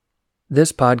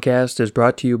This podcast is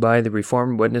brought to you by the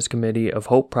Reformed Witness Committee of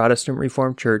Hope Protestant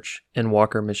Reformed Church in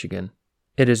Walker, Michigan.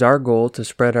 It is our goal to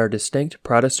spread our distinct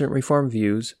Protestant Reformed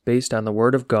views based on the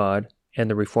Word of God and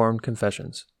the Reformed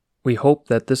confessions. We hope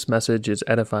that this message is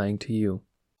edifying to you.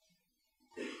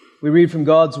 We read from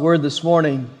God's Word this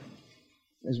morning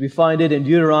as we find it in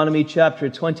Deuteronomy chapter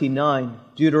 29.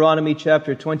 Deuteronomy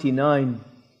chapter 29.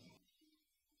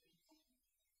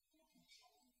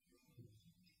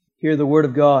 Hear the Word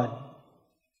of God.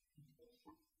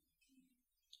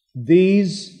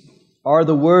 These are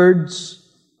the words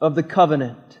of the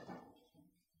covenant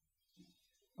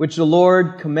which the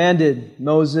Lord commanded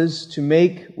Moses to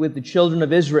make with the children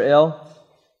of Israel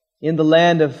in the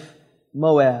land of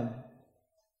Moab,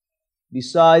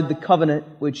 beside the covenant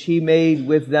which He made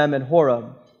with them at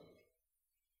Horeb.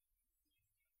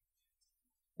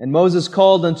 And Moses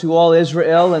called unto all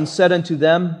Israel and said unto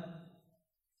them,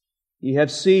 Ye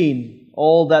have seen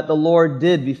all that the Lord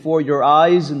did before your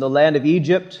eyes in the land of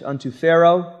Egypt unto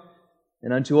Pharaoh,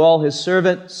 and unto all his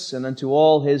servants, and unto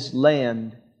all his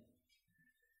land.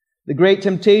 The great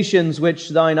temptations which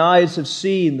thine eyes have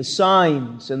seen, the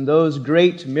signs, and those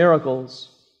great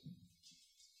miracles.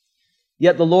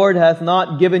 Yet the Lord hath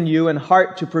not given you an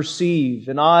heart to perceive,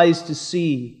 and eyes to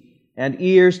see, and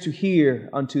ears to hear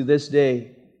unto this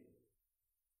day.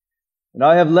 And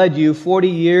I have led you 40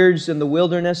 years in the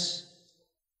wilderness.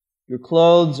 Your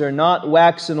clothes are not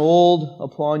waxen old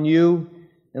upon you,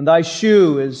 and thy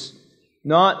shoe is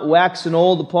not waxen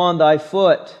old upon thy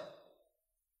foot.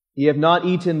 Ye have not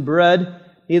eaten bread,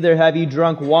 neither have ye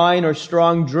drunk wine or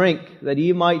strong drink, that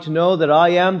ye might know that I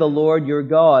am the Lord your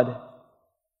God.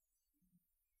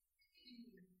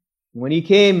 When he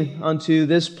came unto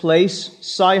this place,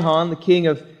 Sihon, the king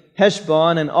of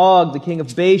Heshbon, and Og, the king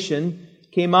of Bashan,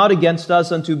 came out against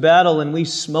us unto battle, and we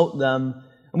smote them.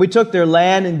 And we took their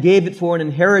land and gave it for an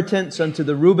inheritance unto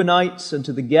the Reubenites, and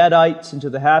to the Gadites, and to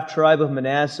the half-tribe of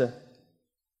Manasseh.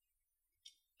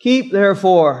 Keep,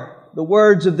 therefore, the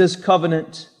words of this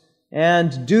covenant,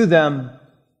 and do them,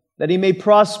 that ye may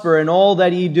prosper in all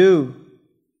that ye do.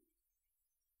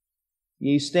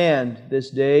 Ye stand this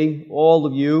day, all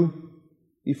of you,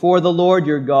 before the Lord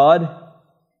your God,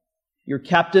 your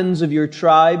captains of your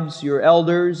tribes, your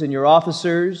elders, and your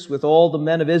officers, with all the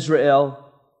men of Israel,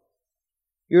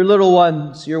 your little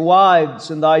ones, your wives,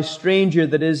 and thy stranger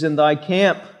that is in thy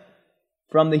camp,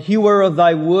 from the hewer of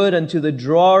thy wood unto the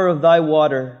drawer of thy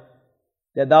water,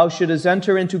 that thou shouldest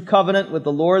enter into covenant with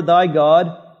the Lord thy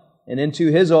God, and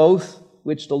into His oath,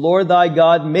 which the Lord thy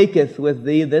God maketh with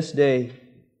thee this day,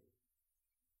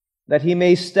 that He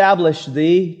may establish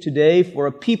thee today for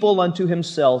a people unto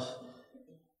Himself,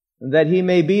 and that He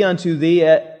may be unto thee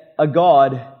a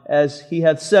God, as He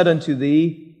hath said unto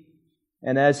thee,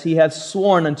 and as He hath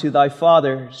sworn unto thy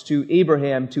fathers, to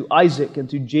Abraham, to Isaac, and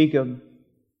to Jacob.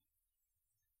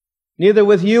 Neither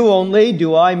with you only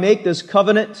do I make this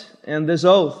covenant and this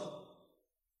oath,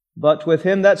 but with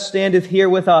him that standeth here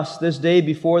with us this day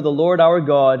before the Lord our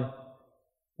God,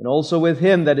 and also with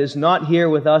him that is not here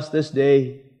with us this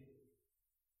day.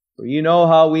 For ye know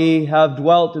how we have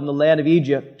dwelt in the land of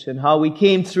Egypt, and how we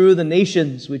came through the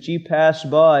nations which ye passed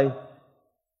by.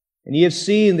 And ye have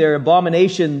seen their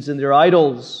abominations and their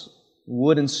idols,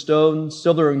 wood and stone,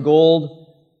 silver and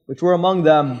gold, which were among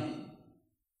them.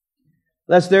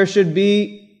 Lest there should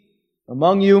be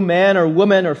among you man or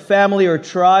woman or family or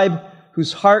tribe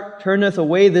whose heart turneth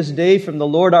away this day from the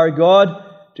Lord our God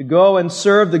to go and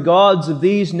serve the gods of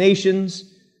these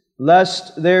nations,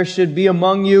 lest there should be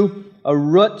among you a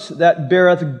root that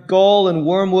beareth gall and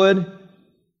wormwood,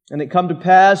 and it come to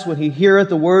pass when he heareth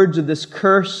the words of this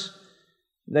curse,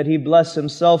 that he bless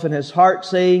himself in his heart,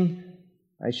 saying,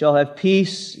 I shall have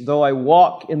peace, though I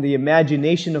walk in the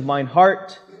imagination of mine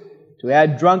heart, to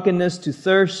add drunkenness to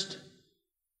thirst.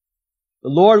 The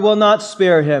Lord will not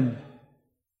spare him.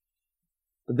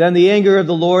 But then the anger of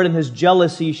the Lord and His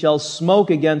jealousy shall smoke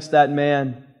against that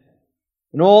man,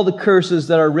 and all the curses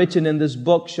that are written in this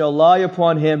book shall lie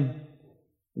upon him,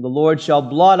 and the Lord shall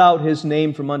blot out his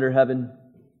name from under heaven.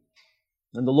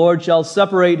 And the Lord shall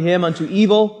separate him unto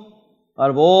evil out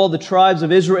of all the tribes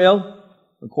of Israel,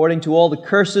 according to all the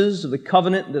curses of the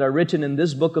covenant that are written in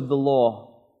this book of the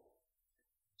law,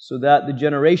 so that the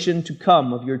generation to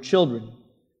come of your children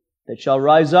that shall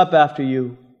rise up after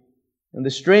you, and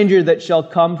the stranger that shall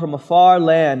come from a far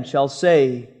land shall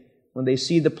say, when they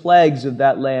see the plagues of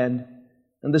that land,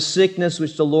 and the sickness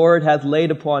which the Lord hath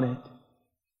laid upon it,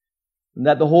 and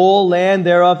that the whole land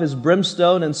thereof is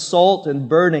brimstone and salt and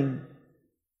burning,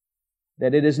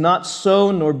 that it is not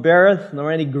sown nor beareth,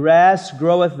 nor any grass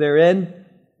groweth therein,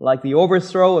 like the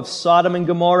overthrow of Sodom and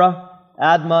Gomorrah,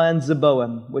 Admah and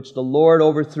Zeboim, which the Lord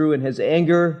overthrew in His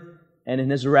anger and in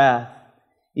His wrath.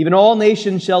 Even all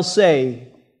nations shall say,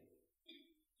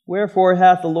 Wherefore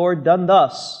hath the Lord done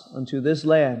thus unto this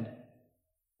land?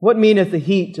 What meaneth the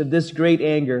heat of this great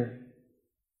anger?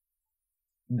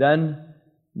 Then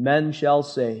men shall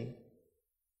say,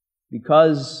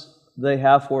 Because they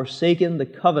have forsaken the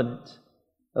covenant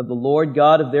of the Lord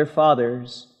God of their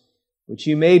fathers, which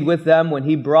He made with them when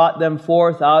He brought them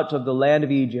forth out of the land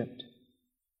of Egypt.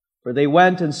 For they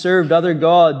went and served other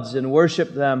gods and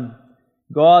worshipped them,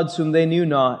 gods whom they knew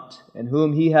not, and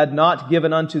whom He had not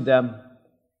given unto them.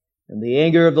 And the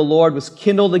anger of the Lord was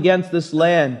kindled against this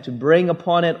land to bring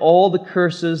upon it all the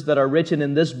curses that are written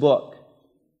in this book.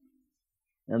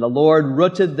 And the Lord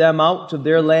rooted them out of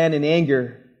their land in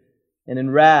anger, and in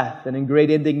wrath, and in great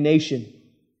indignation,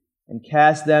 and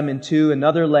cast them into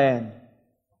another land.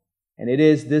 And it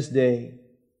is this day.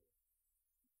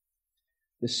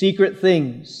 The secret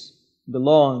things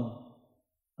belong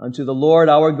unto the Lord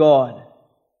our God,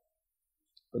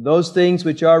 but those things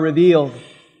which are revealed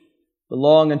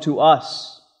belong unto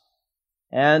us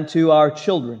and to our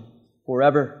children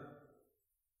forever,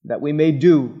 that we may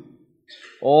do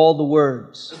all the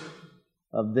words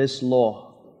of this law.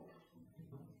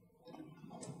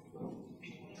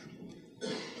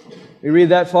 We read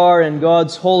that far in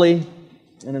God's holy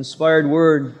and inspired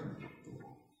Word.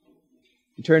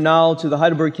 We turn now to the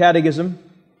Heidelberg Catechism,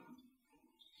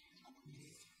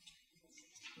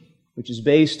 which is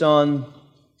based on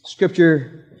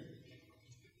Scripture,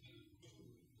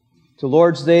 to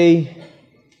Lord's Day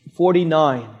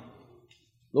 49.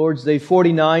 Lord's Day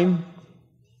 49.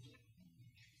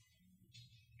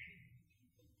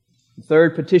 The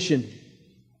third petition.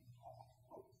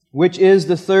 Which is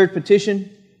the third petition?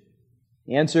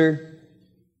 The answer,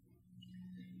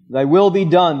 Thy will be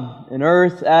done in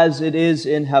earth as it is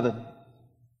in heaven.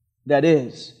 That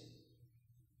is,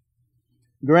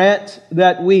 grant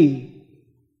that we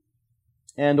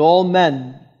and all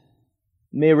men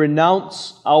may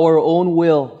renounce our own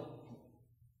will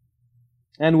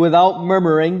and without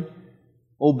murmuring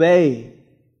obey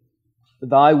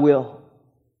Thy will,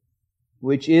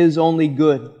 which is only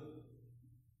good,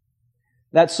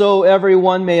 that so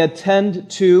everyone may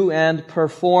attend to and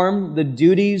perform the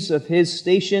duties of his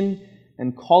station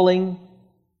and calling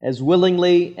as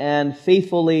willingly and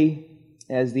faithfully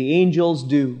as the angels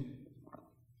do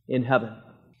in heaven.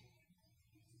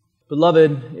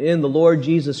 Beloved in the Lord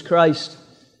Jesus Christ,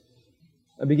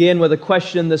 I begin with a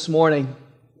question this morning.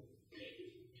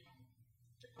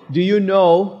 Do you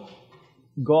know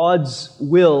God's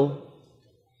will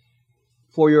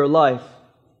for your life?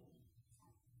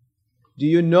 Do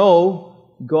you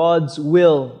know God's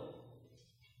will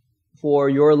for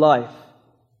your life?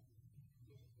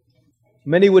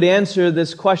 Many would answer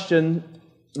this question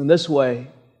in this way.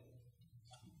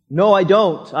 No, I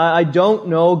don't. I don't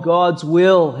know God's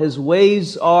will. His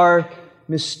ways are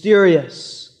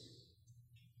mysterious.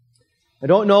 I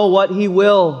don't know what He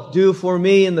will do for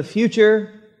me in the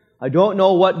future. I don't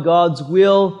know what God's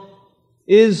will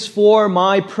is for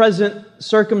my present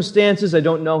circumstances. I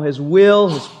don't know His will,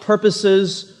 His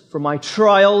purposes for my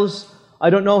trials.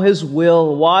 I don't know His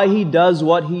will, why He does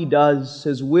what He does.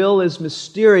 His will is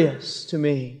mysterious to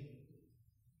me.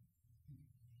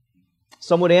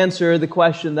 Some would answer the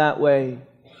question that way.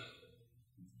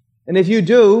 And if you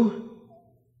do,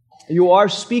 you are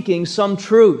speaking some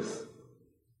truth.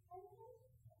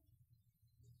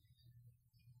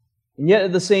 And yet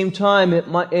at the same time,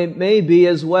 it may be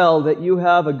as well that you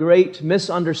have a great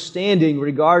misunderstanding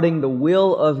regarding the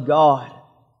will of God,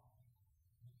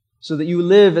 so that you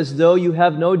live as though you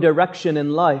have no direction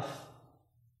in life.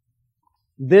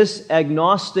 This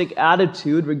agnostic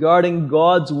attitude regarding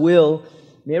God's will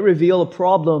may reveal a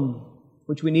problem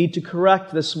which we need to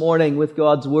correct this morning with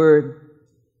God's Word.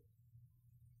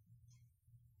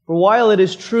 For while it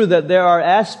is true that there are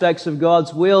aspects of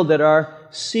God's will that are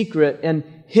secret and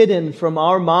hidden from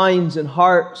our minds and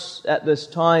hearts at this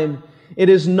time, it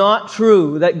is not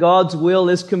true that God's will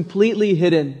is completely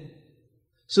hidden,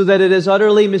 so that it is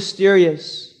utterly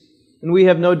mysterious and we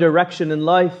have no direction in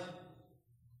life.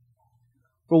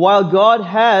 For while God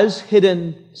has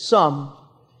hidden some,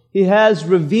 He has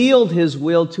revealed His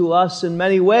will to us in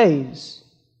many ways.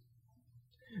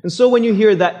 And so when you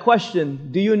hear that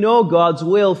question, do you know God's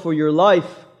will for your life?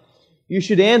 You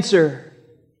should answer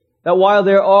that while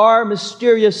there are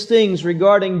mysterious things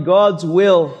regarding God's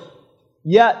will,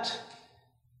 yet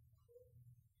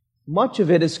much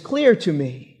of it is clear to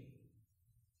me.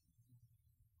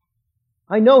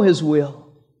 I know His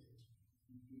will.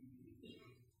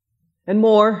 And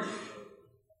more,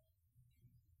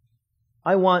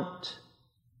 I want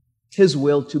His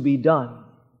will to be done.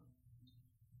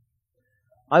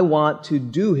 I want to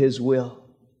do His will.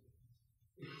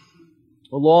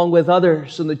 Along with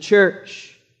others in the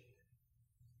church,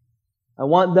 I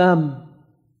want them,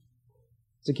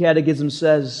 as the Catechism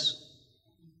says,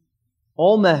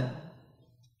 all men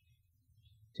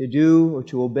to do or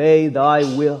to obey Thy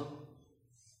will.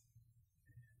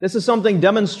 This is something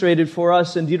demonstrated for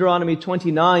us in Deuteronomy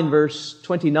 29, verse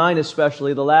 29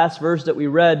 especially, the last verse that we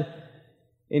read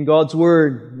in God's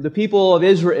Word. The people of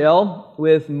Israel,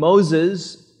 with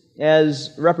Moses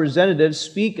as representative,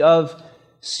 speak of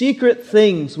secret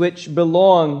things which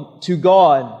belong to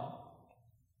God.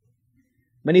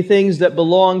 Many things that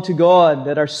belong to God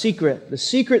that are secret. The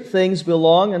secret things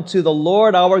belong unto the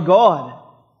Lord our God.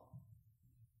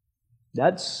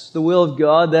 That's the will of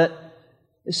God that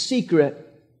is secret,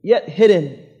 yet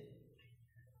hidden.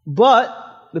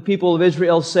 But the people of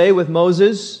Israel say with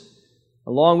Moses,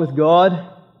 along with God,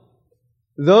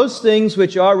 those things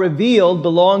which are revealed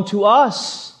belong to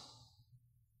us.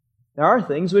 There are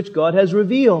things which God has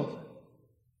revealed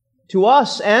to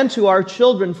us and to our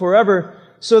children forever,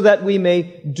 so that we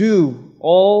may do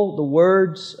all the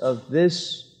words of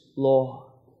this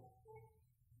law.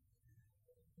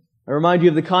 I remind you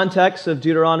of the context of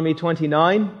Deuteronomy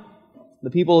 29. The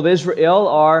people of Israel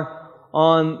are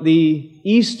on the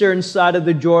eastern side of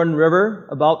the Jordan River,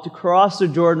 about to cross the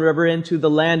Jordan River into the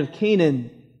land of Canaan.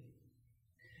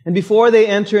 And before they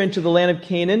enter into the land of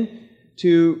Canaan,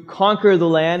 to conquer the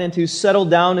land and to settle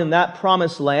down in that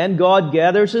promised land, God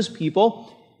gathers His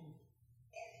people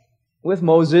with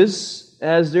Moses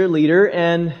as their leader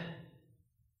and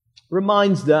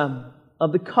reminds them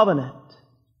of the covenant.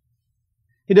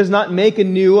 He does not make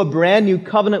a brand new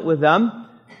covenant with them,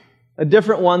 a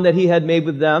different one that He had made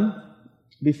with them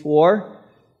before,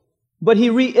 but He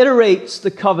reiterates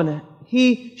the covenant.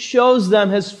 He shows them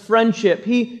His friendship.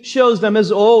 He shows them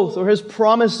His oath or His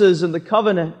promises in the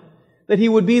covenant that He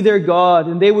would be their God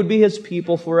and they would be His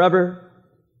people forever.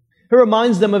 He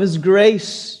reminds them of His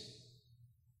grace.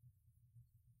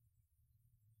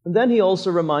 And then He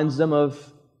also reminds them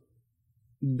of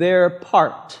their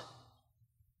part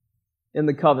in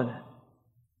the covenant.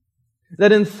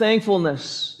 That in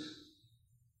thankfulness,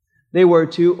 they were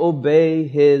to obey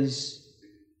His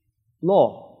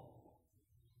law.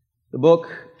 The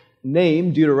book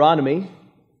named Deuteronomy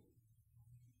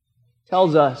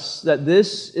tells us that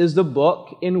this is the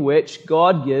book in which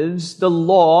God gives the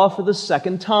law for the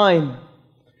second time.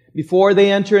 Before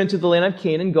they enter into the land of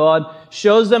Canaan, God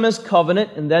shows them His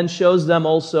covenant and then shows them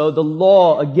also the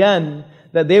law again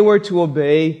that they were to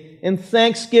obey in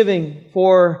thanksgiving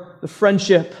for the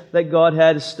friendship that God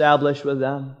had established with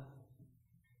them.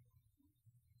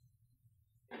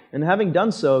 And having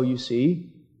done so, you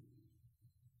see,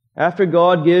 after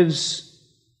God gives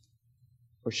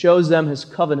or shows them His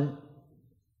covenant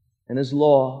and His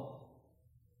law,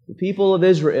 the people of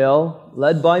Israel,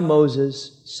 led by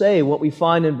Moses, say what we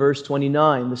find in verse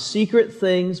 29. The secret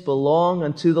things belong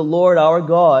unto the Lord our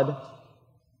God,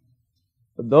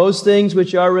 but those things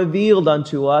which are revealed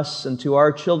unto us and to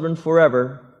our children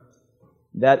forever,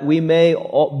 that we may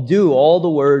do all the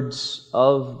words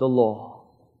of the law.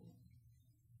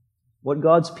 What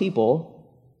God's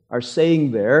people are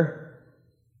saying there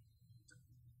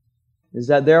is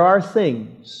that there are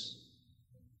things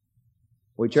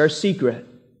which are secret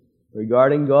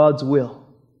regarding God's will.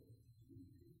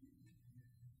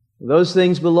 Those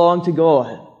things belong to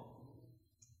God.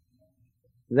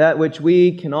 That which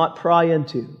we cannot pry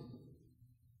into.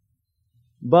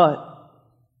 But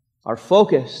our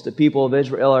focus, the people of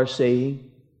Israel are saying,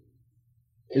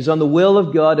 is on the will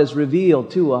of God as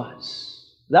revealed to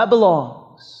us. That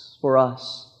belongs for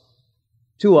us,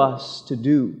 to us to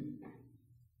do.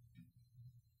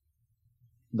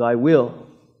 Thy will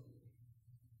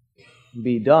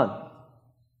be done.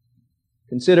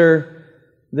 Consider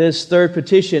this third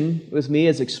petition with me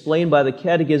as explained by the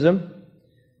Catechism,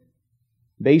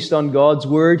 based on God's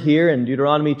Word here in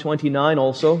Deuteronomy 29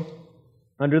 also,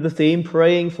 under the theme,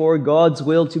 praying for God's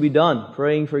will to be done.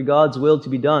 Praying for God's will to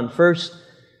be done. First,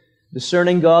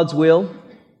 discerning God's will.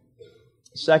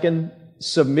 Second,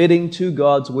 submitting to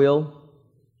God's will.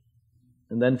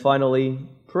 And then finally,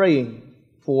 praying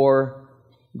for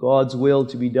God's will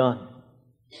to be done.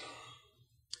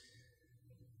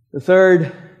 The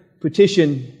third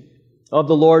petition of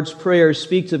the Lord's Prayer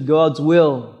speaks of God's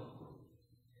will.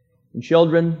 And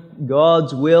children,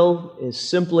 God's will is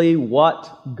simply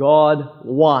what God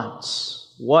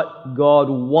wants. What God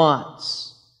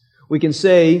wants. We can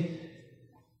say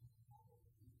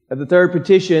that the third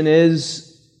petition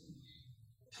is,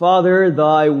 Father,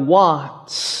 Thy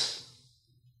wants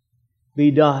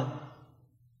be done.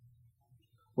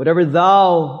 Whatever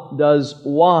thou does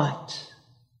want.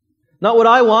 Not what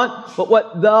I want, but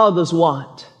what thou does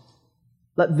want.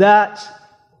 Let that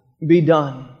be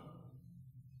done.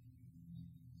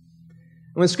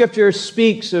 When Scripture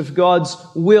speaks of God's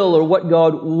will or what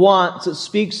God wants, it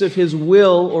speaks of His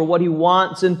will or what He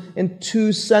wants in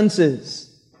two senses.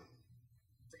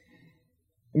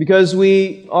 Because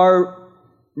we are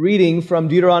reading from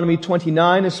Deuteronomy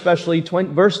 29, especially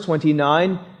verse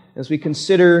 29, as we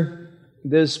consider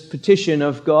this petition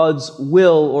of God's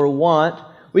will or want,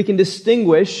 we can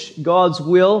distinguish God's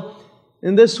will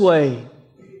in this way.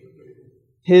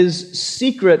 His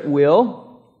secret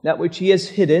will, that which He has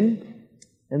hidden,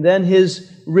 and then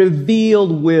His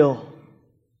revealed will.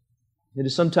 It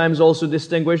is sometimes also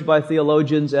distinguished by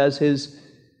theologians as His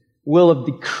will of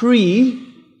decree,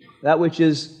 that which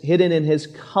is hidden in His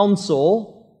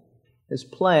counsel, His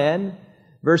plan,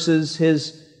 versus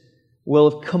His will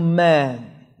of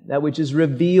command, that which is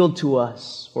revealed to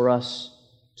us for us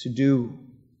to do.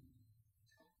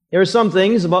 There are some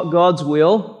things about God's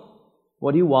will,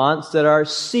 what He wants, that are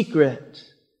secret,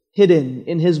 hidden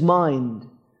in His mind,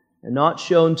 and not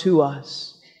shown to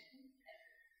us.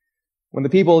 When the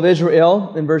people of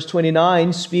Israel, in verse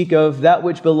 29, speak of that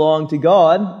which belonged to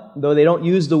God, though they don't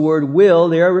use the word will,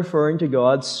 they are referring to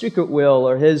God's secret will,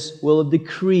 or His will of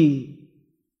decree.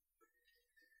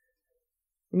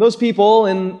 And those people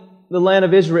in the land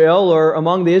of Israel, or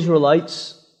among the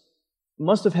Israelites,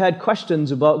 must have had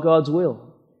questions about God's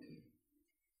will,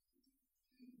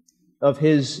 of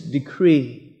His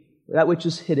decree, that which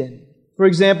is hidden. For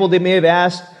example, they may have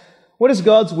asked, what is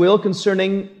God's will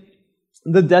concerning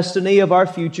the destiny of our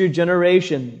future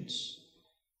generations?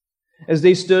 As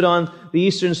they stood on the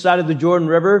eastern side of the Jordan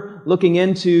River, looking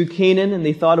into Canaan, and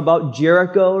they thought about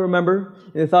Jericho, remember?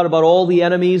 And they thought about all the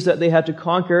enemies that they had to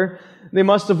conquer. They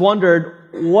must have wondered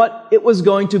what it was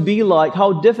going to be like,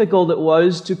 how difficult it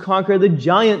was to conquer the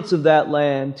giants of that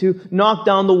land, to knock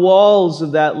down the walls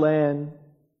of that land.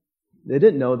 They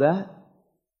didn't know that.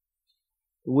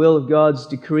 The will of God's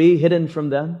decree hidden from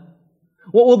them.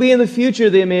 What will be in the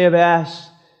future, they may have asked.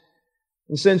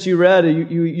 And since you read,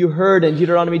 you heard in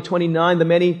Deuteronomy 29 the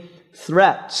many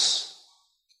threats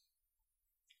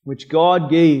which God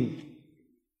gave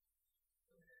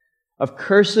of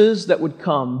curses that would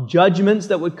come, judgments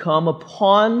that would come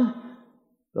upon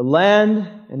the land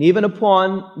and even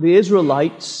upon the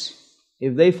Israelites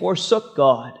if they forsook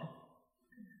God.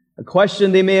 A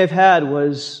question they may have had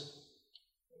was,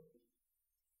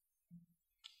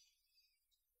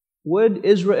 would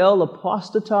Israel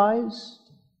apostatize?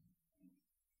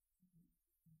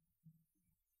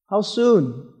 How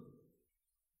soon?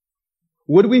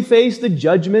 Would we face the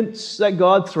judgments that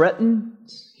God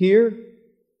threatens here?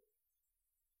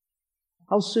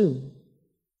 How soon?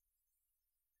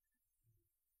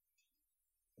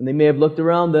 And they may have looked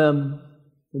around them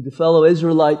with the fellow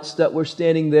Israelites that were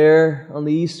standing there on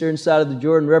the eastern side of the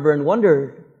Jordan River and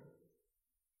wondered,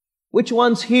 which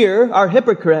ones here are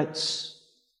hypocrites?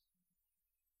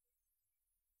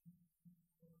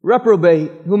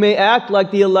 Reprobate, who may act like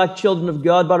the elect children of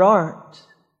God but aren't.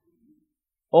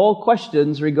 All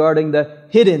questions regarding the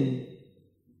hidden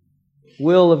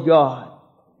will of God.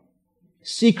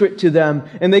 Secret to them,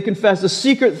 and they confess the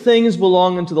secret things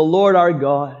belong unto the Lord our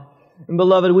God. And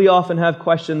beloved, we often have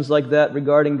questions like that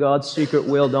regarding God's secret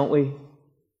will, don't we?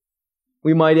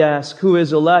 We might ask, who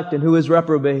is elect and who is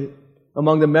reprobate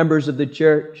among the members of the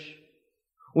church?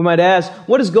 We might ask,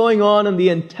 what is going on in the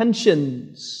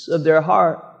intentions of their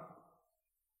heart?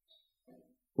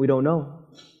 We don't know.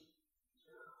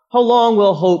 How long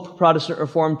will Hope Protestant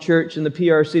Reformed Church and the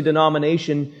PRC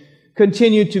denomination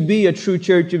continue to be a true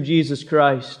church of Jesus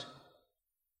Christ?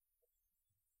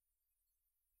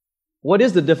 What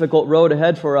is the difficult road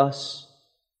ahead for us?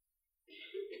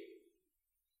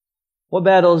 What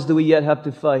battles do we yet have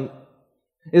to fight?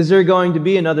 Is there going to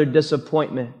be another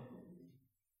disappointment?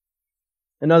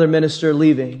 Another minister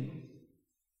leaving?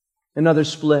 Another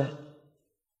split?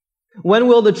 When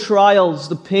will the trials,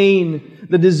 the pain,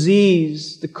 the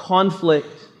disease, the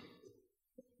conflict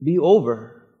be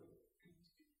over?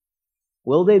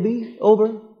 Will they be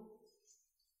over?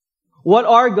 What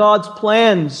are God's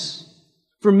plans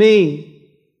for me?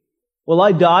 Will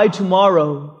I die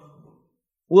tomorrow?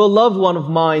 Will a loved one of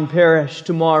mine perish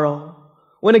tomorrow?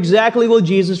 When exactly will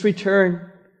Jesus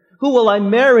return? Who will I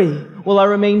marry? Will I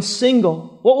remain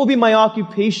single? What will be my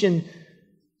occupation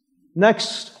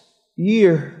next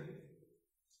year?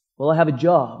 Will I have a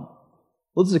job?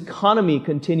 Will this economy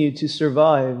continue to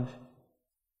survive?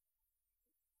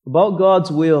 About God's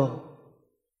will,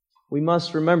 we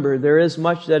must remember there is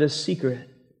much that is secret,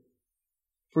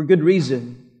 for good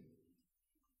reason.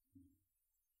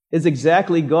 is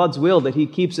exactly God's will that He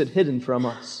keeps it hidden from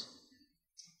us.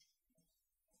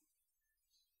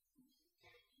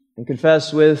 And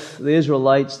confess with the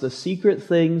Israelites, the secret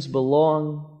things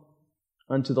belong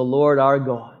unto the Lord our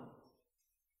God.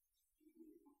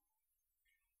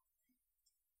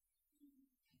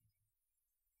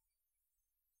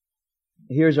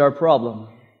 Here's our problem.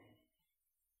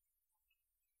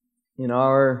 In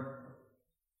our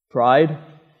pride,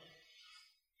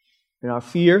 in our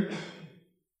fear,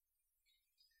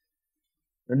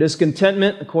 our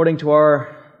discontentment according to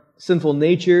our sinful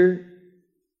nature,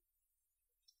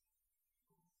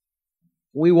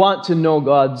 we want to know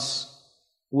God's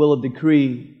will of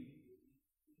decree.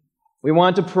 We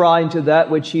want to pry into that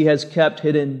which He has kept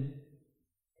hidden.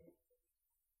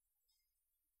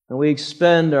 And we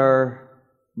expend our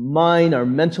mind, our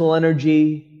mental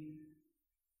energy,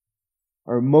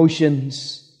 our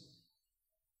emotions,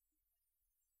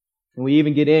 and we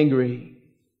even get angry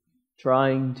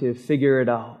trying to figure it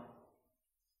out.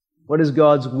 What is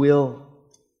God's will?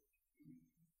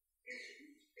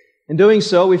 In doing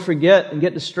so, we forget and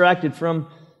get distracted from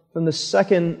the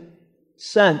second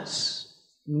sense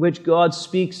in which God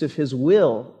speaks of His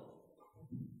will,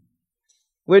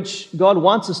 which God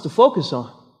wants us to focus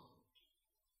on.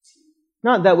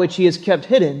 Not that which He has kept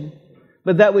hidden,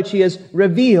 but that which He has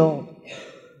revealed.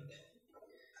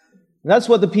 And that's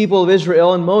what the people of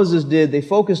Israel and Moses did. They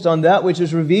focused on that which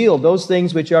is revealed. Those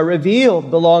things which are revealed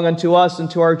belong unto us and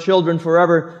to our children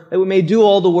forever, that we may do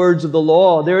all the words of the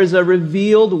law. There is a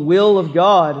revealed will of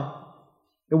God,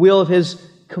 the will of His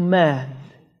command.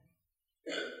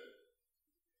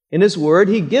 In His Word,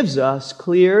 He gives us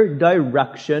clear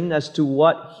direction as to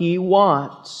what He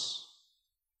wants.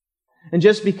 And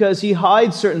just because He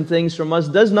hides certain things from us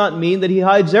does not mean that He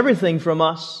hides everything from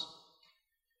us.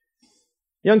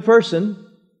 Young person,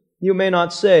 you may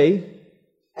not say,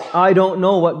 I don't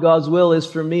know what God's will is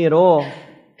for me at all.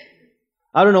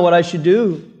 I don't know what I should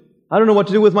do. I don't know what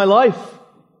to do with my life.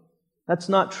 That's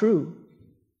not true.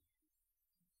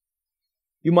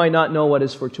 You might not know what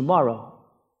is for tomorrow,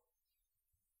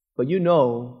 but you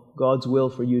know God's will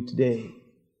for you today.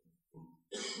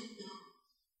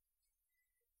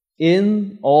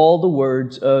 In all the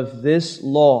words of this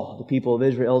law, the people of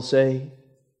Israel say,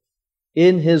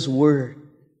 in His Word,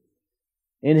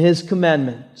 in His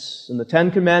commandments, in the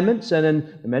 10 Commandments and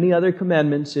in the many other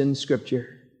commandments in Scripture.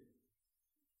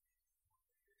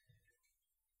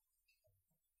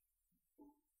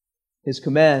 His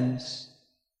commands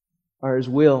are His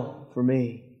will for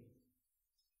me.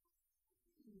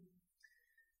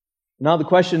 Now the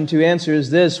question to answer is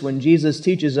this: when Jesus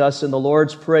teaches us in the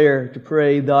Lord's Prayer to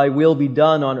pray, Thy will be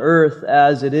done on earth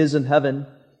as it is in heaven,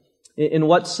 in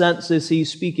what sense is He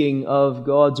speaking of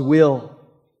God's will?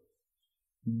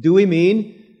 Do we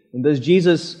mean, and does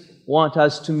Jesus want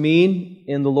us to mean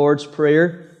in the Lord's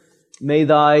Prayer, may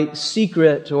Thy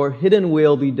secret or hidden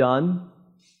will be done,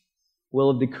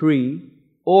 will of decree?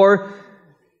 Or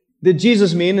did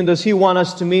Jesus mean, and does He want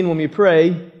us to mean when we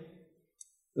pray,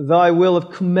 Thy will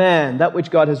of command, that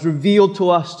which God has revealed to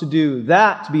us to do,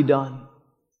 that to be done?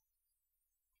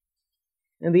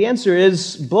 And the answer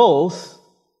is both.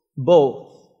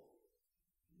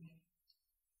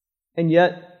 And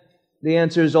yet, the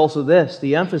answer is also this: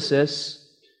 the emphasis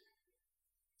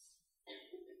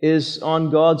is on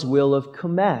God's will of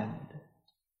command,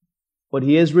 what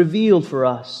He has revealed for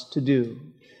us to do.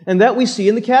 And that we see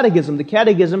in the Catechism. The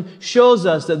Catechism shows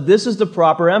us that this is the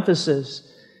proper emphasis.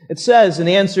 It says, in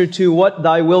answer to what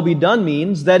Thy will be done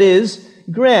means, that is,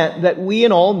 grant that we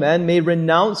and all men may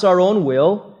renounce our own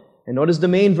will, and notice the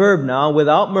main verb now,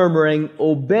 without murmuring,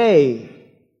 obey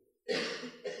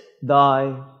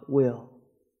Thy will.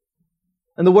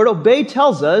 And the word obey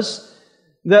tells us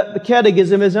that the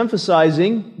Catechism is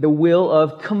emphasizing the will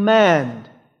of command,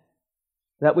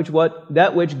 that which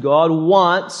God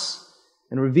wants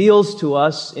and reveals to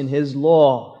us in His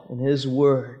law, in His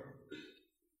Word.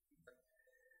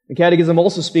 The Catechism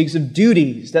also speaks of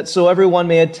duties, that so everyone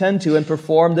may attend to and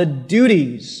perform the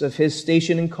duties of his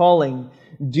station and calling.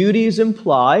 Duties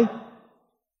imply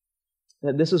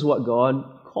that this is what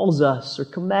God calls us or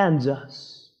commands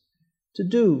us to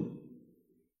do.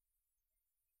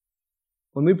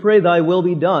 When we pray, Thy will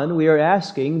be done, we are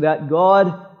asking that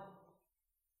God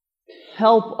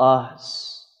help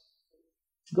us.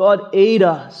 God aid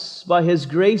us by His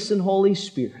grace and Holy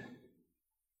Spirit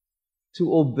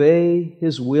to obey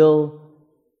His will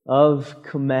of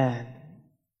command.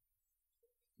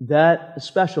 That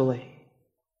especially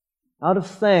out of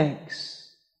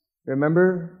thanks.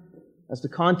 Remember, that's the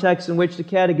context in which the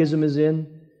Catechism is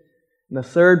in. In the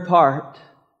third part,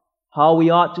 how we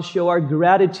ought to show our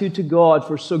gratitude to God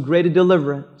for so great a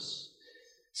deliverance,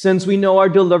 since we know our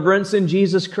deliverance in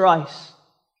Jesus Christ,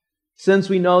 since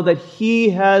we know that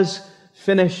He has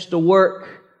finished the work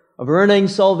of earning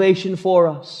salvation for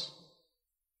us.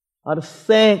 Out of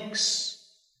thanks,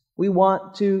 we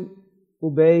want to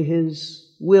obey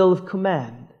His will of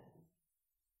command.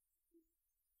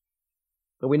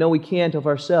 But we know we can't of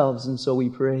ourselves, and so we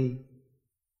pray,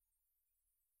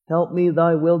 help me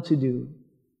Thy will to do.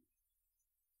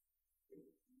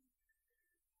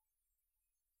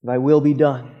 Thy will be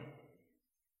done.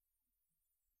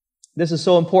 This is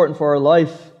so important for our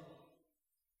life.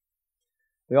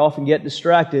 We often get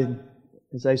distracted,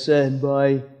 as I said,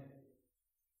 by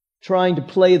trying to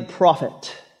play the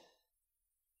prophet.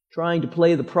 Trying to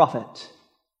play the prophet.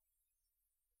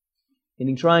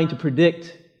 Meaning trying to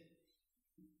predict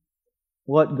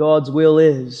what God's will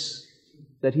is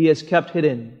that He has kept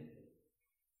hidden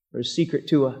or a secret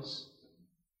to us.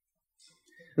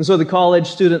 And so the college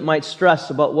student might stress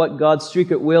about what God's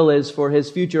secret will is for his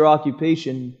future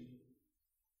occupation,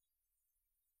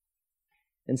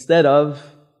 instead of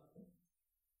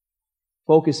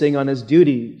focusing on his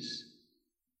duties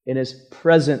in his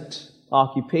present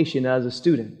occupation as a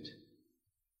student.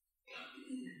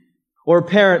 Or a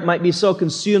parent might be so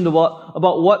consumed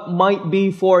about what might be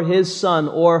for his son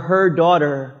or her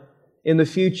daughter in the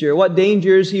future, what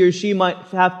dangers he or she might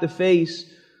have to face,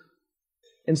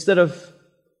 instead of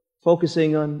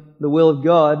focusing on the will of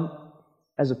God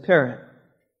as a parent,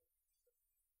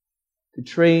 to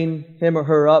train him or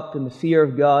her up in the fear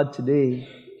of God today.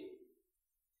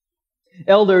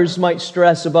 Elders might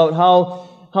stress about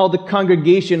how the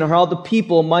congregation or how the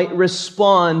people might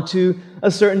respond to a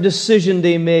certain decision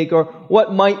they make, or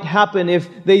what might happen if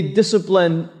they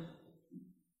discipline,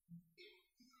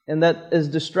 and that is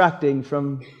distracting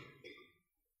from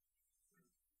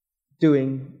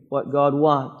doing what God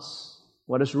wants,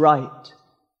 what is right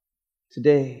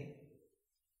today.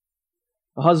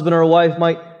 A husband or a wife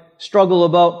might struggle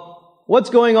about what's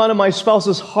going on in my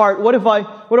spouse's heart. What if I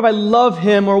love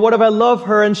him, or what if I love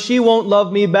her and she won't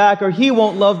love me back, or he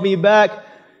won't love me back?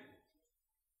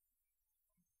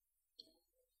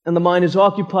 And the mind is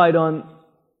occupied on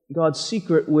God's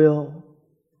secret will,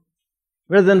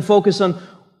 rather than focus on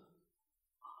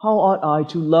how ought I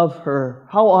to love her?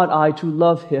 How ought I to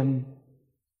love him?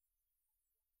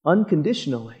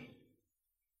 Unconditionally,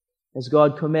 as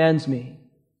God commands me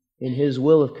in His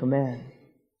will of command.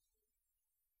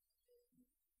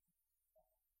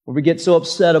 When we get so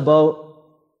upset about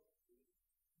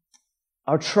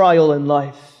our trial in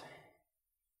life,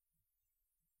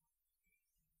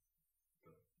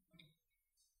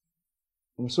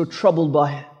 we're so troubled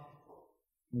by it,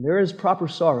 and there is proper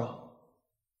sorrow.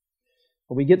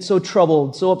 When we get so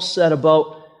troubled, so upset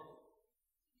about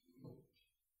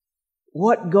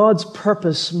what God's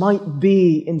purpose might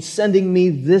be in sending me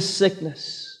this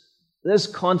sickness, this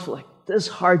conflict, this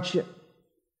hardship.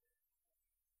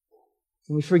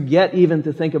 And we forget even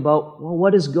to think about, well,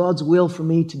 what is God's will for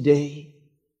me today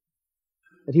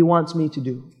that He wants me to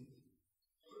do?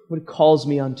 What He calls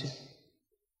me unto.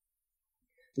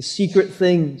 The secret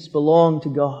things belong to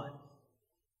God,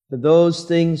 but those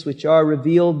things which are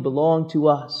revealed belong to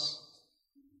us,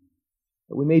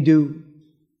 that we may do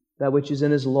that which is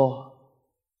in His law.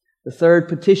 The third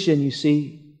petition, you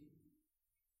see,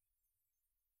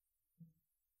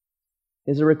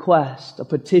 is a request, a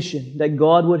petition that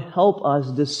God would help us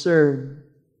discern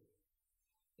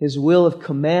His will of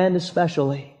command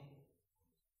especially,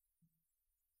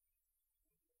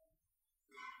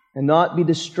 and not be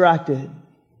distracted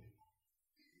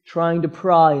trying to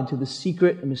pry into the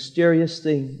secret and mysterious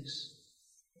things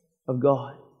of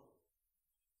God.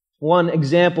 One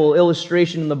example,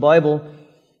 illustration in the Bible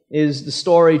is the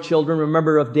story, children,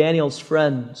 remember, of Daniel's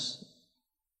friends.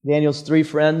 Daniel's three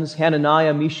friends,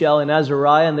 Hananiah, Mishael, and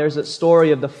Azariah, and there's that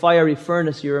story of the fiery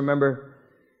furnace, you remember.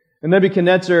 And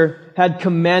Nebuchadnezzar had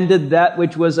commanded that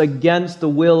which was against the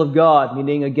will of God,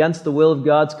 meaning against the will of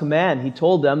God's command. He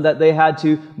told them that they had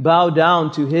to bow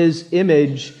down to his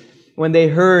image when they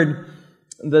heard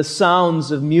the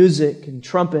sounds of music and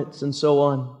trumpets and so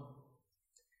on.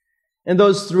 And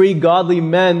those three godly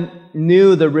men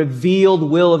knew the revealed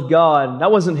will of God.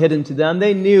 That wasn't hidden to them.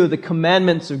 They knew the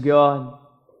commandments of God.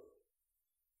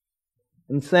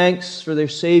 And thanks for their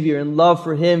Savior and love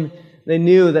for Him, they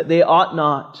knew that they ought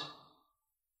not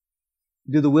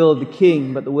do the will of the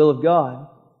king, but the will of God.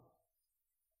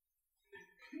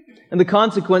 And the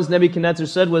consequence, Nebuchadnezzar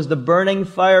said, was the burning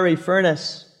fiery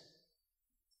furnace.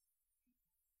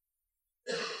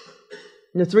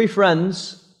 And the three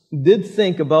friends did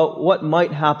think about what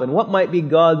might happen, what might be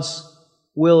God's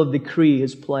will of decree,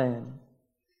 His plan.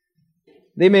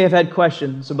 They may have had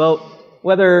questions about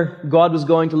whether God was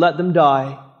going to let them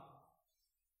die.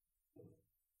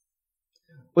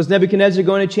 Was Nebuchadnezzar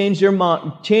going to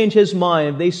change his mind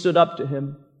if they stood up to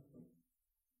him?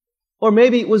 Or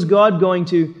maybe was God going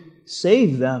to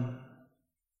save them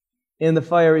in the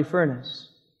fiery furnace?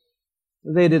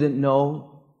 They didn't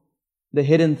know the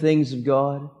hidden things of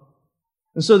God.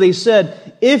 And so they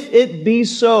said, if it be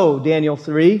so, Daniel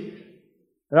 3,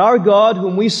 that our God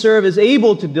whom we serve is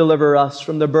able to deliver us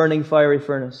from the burning fiery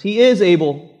furnace. He is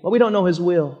able, but we don't know His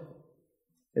will.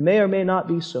 It may or may not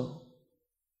be so.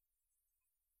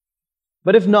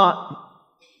 But if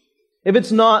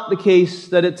it's not the case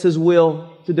that it's His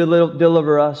will to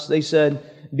deliver us, they said,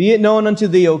 be it known unto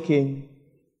thee, O king,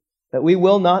 that we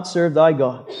will not serve thy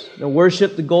gods, nor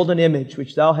worship the golden image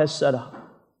which thou hast set up.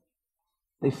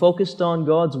 They focused on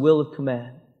God's will of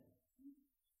command,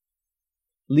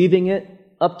 leaving it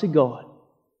up to God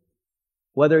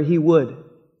whether He would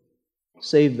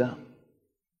save them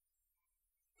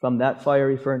from that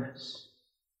fiery furnace.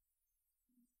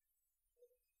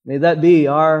 May that be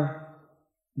our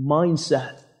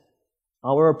mindset,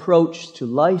 our approach to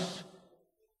life,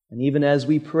 and even as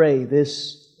we pray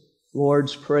this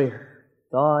Lord's Prayer,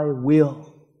 Thy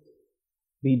will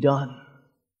be done.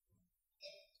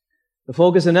 The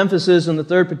focus and emphasis on the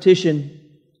third petition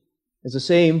is the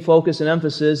same focus and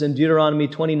emphasis in Deuteronomy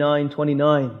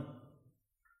 29:29.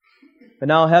 But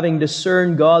now, having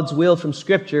discerned God's will from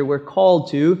Scripture, we're called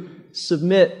to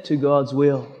submit to God's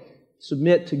will.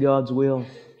 Submit to God's will.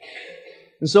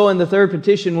 And so in the third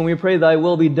petition, when we pray, Thy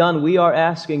will be done, we are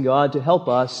asking God to help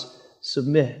us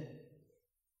submit.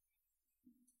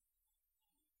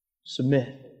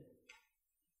 Submit.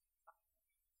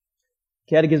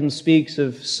 Catechism speaks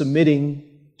of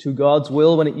submitting to God's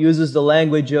will when it uses the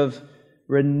language of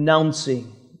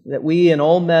renouncing, that we and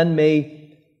all men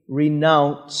may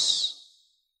renounce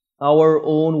our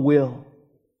own will,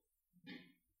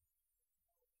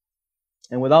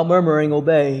 and without murmuring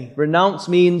obey. Renounce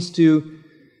means to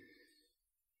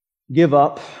give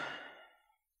up.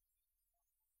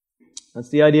 That's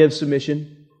the idea of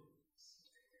submission.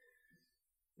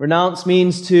 Renounce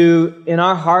means to, in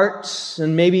our hearts,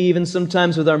 and maybe even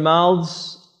sometimes with our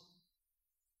mouths,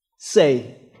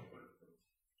 say,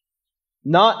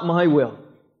 not my will,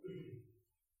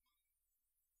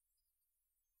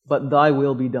 but Thy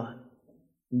will be done,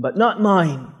 but not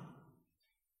mine.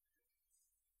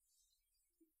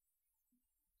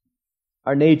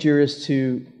 Our nature is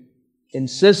to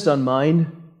insist on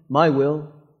my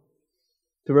will,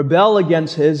 to rebel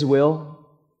against His will,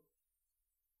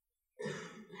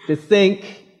 to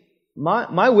think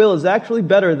my will is actually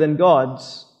better than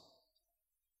God's.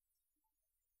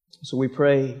 So we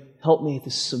pray, help me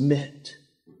to submit,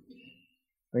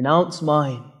 renounce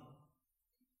mine,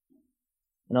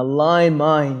 and align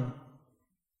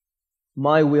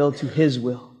my will to His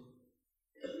will.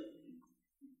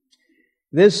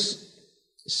 This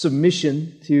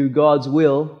submission to God's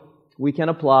will we can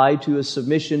apply to a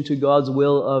submission to God's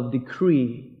will of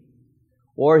decree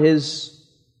or His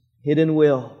hidden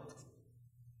will.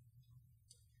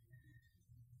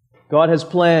 God has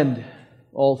planned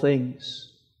all things.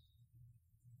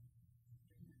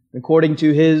 According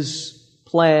to His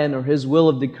plan or His will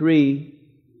of decree,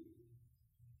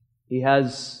 He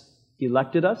has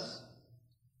elected us.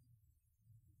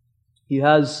 He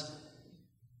has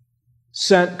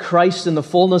sent Christ in the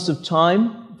fullness of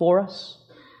time for us.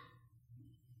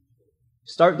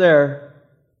 Start there.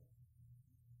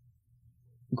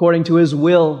 According to His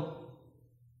will,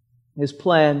 His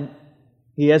plan,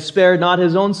 He has spared not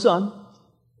His own Son,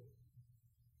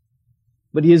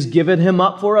 but He has given Him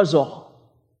up for us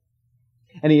all.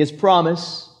 And He has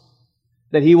promised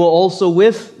that He will also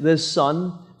with this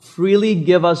Son freely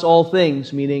give us all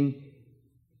things, meaning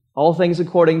all things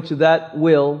according to that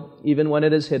will, even when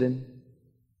it is hidden,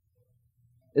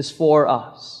 is for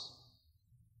us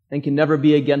and can never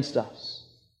be against us,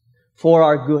 for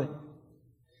our good,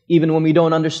 even when we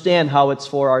don't understand how it's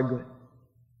for our good.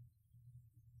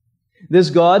 This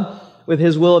God, with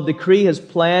His will of decree, has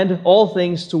planned all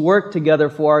things to work together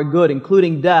for our good,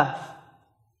 including death,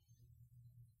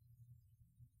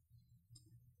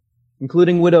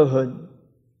 including widowhood,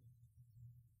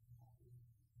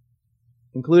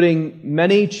 including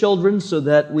many children so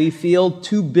that we feel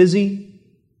too busy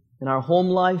in our home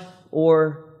life,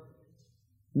 or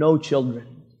no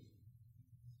children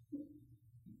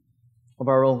of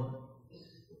our own.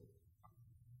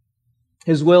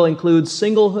 His will includes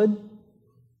singlehood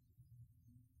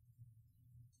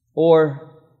or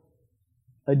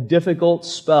a difficult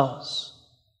spouse.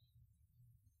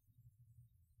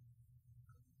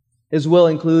 His will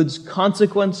includes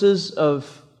consequences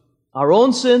of our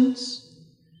own sins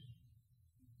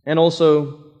and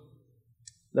also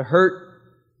the hurt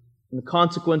and the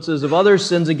consequences of other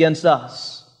sins against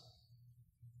us.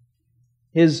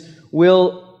 His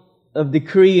will of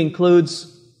decree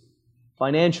includes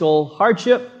financial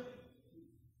hardship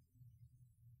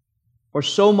or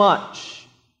so much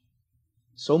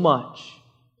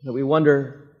that we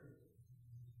wonder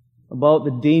about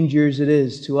the dangers it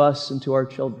is to us and to our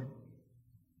children.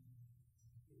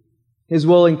 His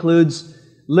will includes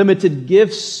limited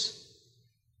gifts,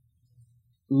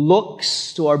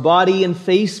 looks to our body and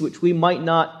face which we might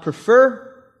not prefer.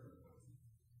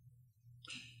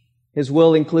 His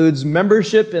will includes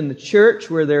membership in the church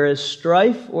where there is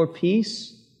strife or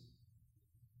peace,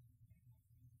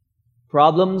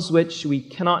 problems which we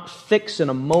cannot fix in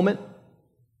a moment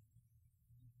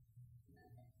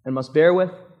and must bear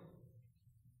with.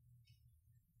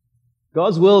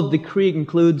 God's will of decree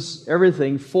includes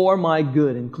everything for my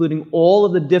good, including all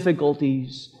of the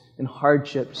difficulties and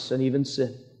hardships and even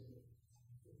sin.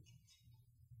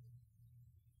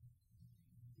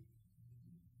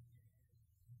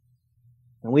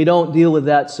 And we don't deal with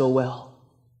that so well.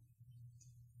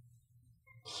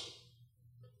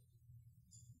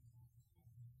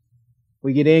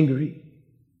 We get angry.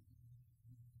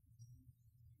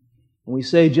 And we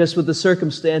say just with the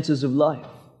circumstances of life.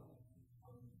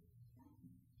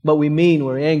 But we mean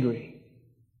we're angry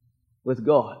with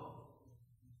God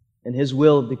and His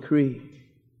will of decree.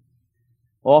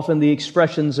 Often the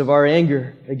expressions of our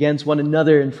anger against one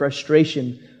another and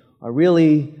frustration are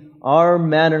really our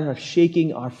manner of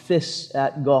shaking our fists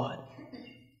at God.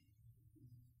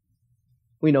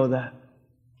 We know that.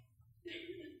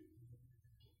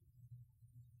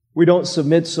 We don't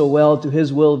submit so well to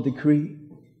His will of decree.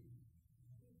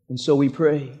 And so we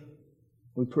pray.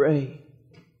 We pray.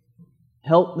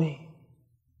 Help me.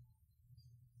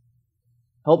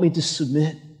 Help me to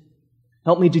submit.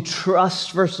 Help me to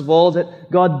trust, first of all, that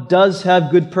God does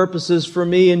have good purposes for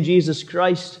me in Jesus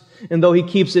Christ. And though He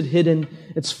keeps it hidden,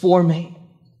 it's for me.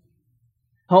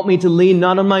 Help me to lean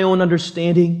not on my own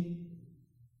understanding,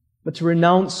 but to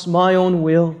renounce my own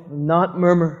will and not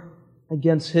murmur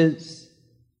against His.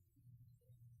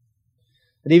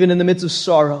 That even in the midst of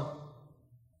sorrow,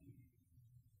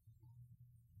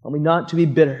 help me not to be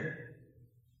bitter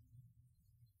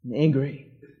and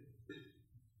angry,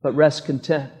 but rest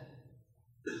content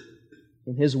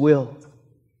in His will,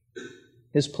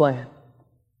 His plan.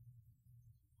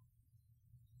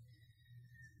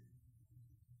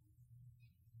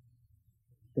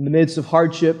 In the midst of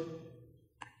hardship,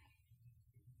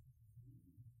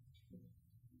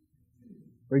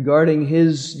 regarding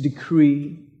His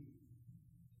decree,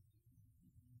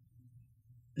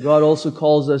 God also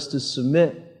calls us to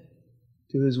submit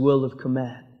to His will of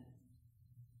command.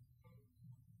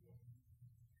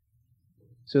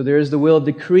 So there is the will of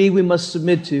decree we must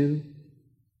submit to.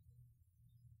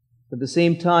 But at the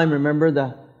same time, remember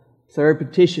the third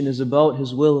petition is about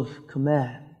His will of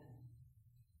command.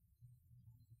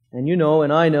 And you know,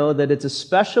 and I know, that it's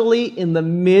especially in the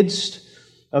midst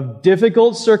of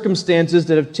difficult circumstances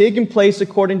that have taken place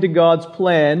according to God's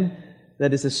plan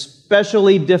that it's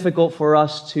especially difficult for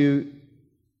us to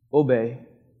obey,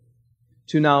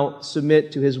 to now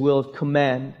submit to His will of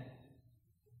command.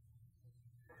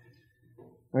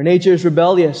 Our nature is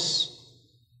rebellious,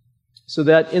 so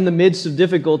that in the midst of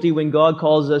difficulty, when God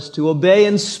calls us to obey,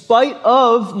 in spite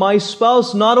of my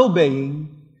spouse not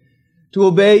obeying, to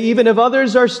obey even if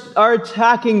others are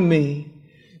attacking me,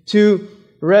 to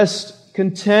rest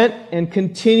content and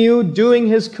continue doing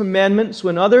His commandments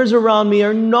when others around me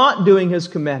are not doing His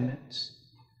commandments.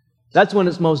 That's when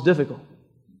it's most difficult.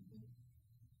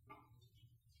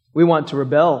 We want to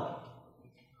rebel.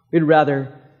 We'd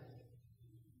rather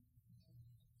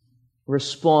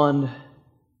respond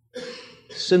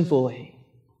sinfully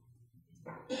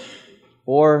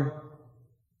or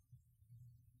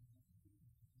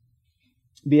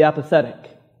be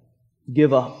apathetic,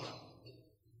 give up,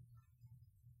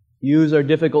 use our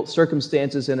difficult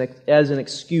circumstances as an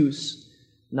excuse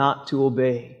not to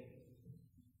obey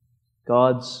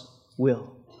God's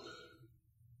will.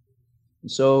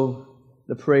 And so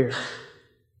the prayer,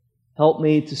 help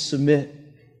me to submit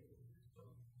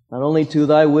not only to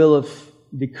Thy will of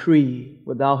decree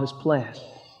what Thou hast planned,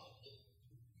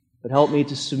 but help me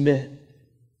to submit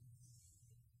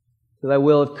to Thy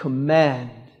will of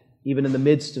command, even in the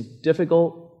midst of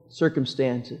difficult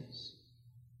circumstances,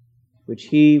 which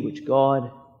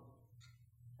God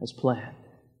has planned.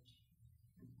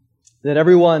 That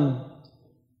everyone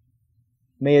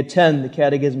may attend, the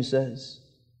Catechism says,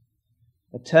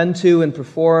 attend to and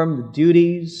perform the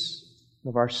duties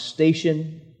of our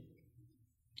station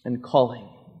and calling.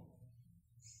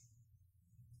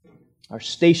 Our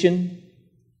station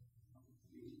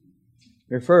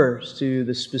refers to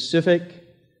the specific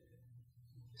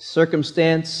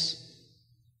circumstance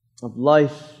of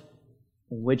life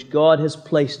in which God has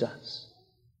placed us.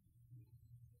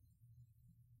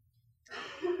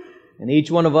 And each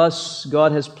one of us,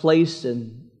 God has placed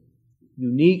in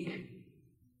unique,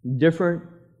 different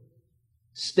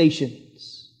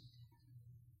stations.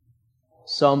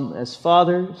 Some as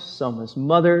fathers, some as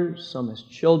mothers, some as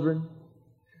children,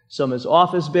 some as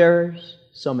office bearers,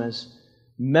 some as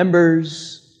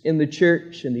members in the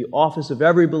church, in the office of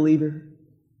every believer,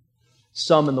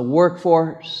 some in the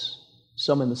workforce,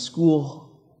 some in the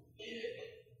school.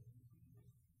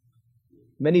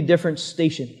 Many different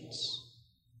stations.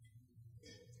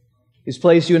 He's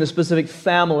placed you in a specific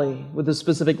family with a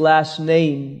specific last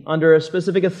name, under a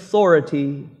specific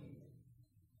authority,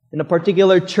 in a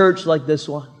particular church like this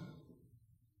one.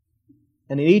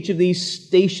 And in each of these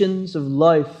stations of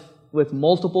life with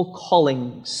multiple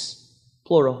callings,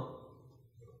 plural,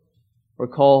 we're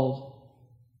called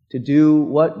to do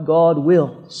what God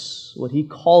wills, what He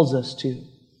calls us to.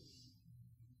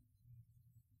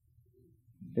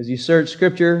 As you search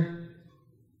Scripture,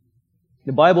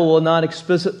 the Bible will not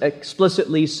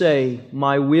explicitly say,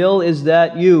 "My will is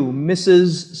that you,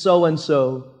 Mrs.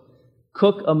 So-and-so,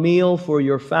 cook a meal for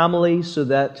your family so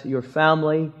that your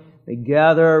family may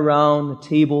gather around the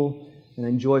table and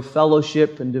enjoy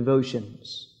fellowship and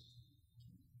devotions."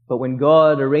 But when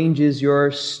God arranges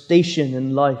your station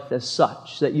in life as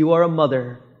such, that you are a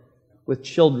mother with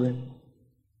children,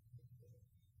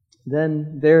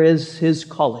 then there is His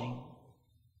calling,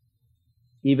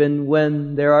 even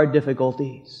when there are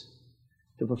difficulties,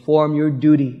 to perform your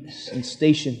duties and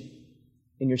station,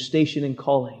 in your station and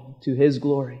calling to His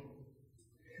glory.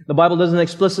 The Bible doesn't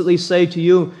explicitly say to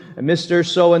you, Mr.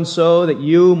 So-and-so, that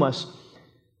you must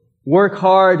work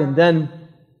hard and then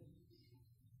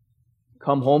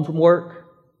come home from work,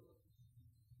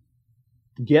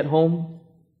 get home,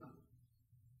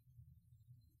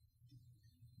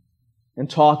 and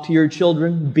talk to your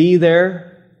children, be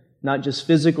there, not just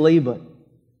physically, but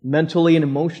mentally and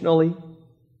emotionally,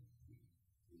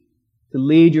 to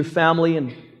lead your family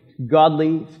in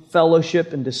godly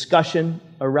fellowship and discussion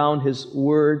around His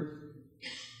Word.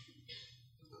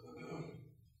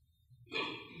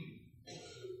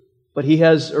 But He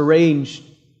has arranged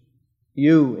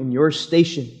you in your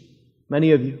station,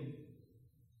 many of you,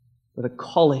 with a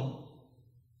calling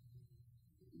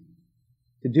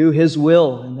to do His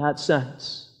will in that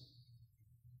sense.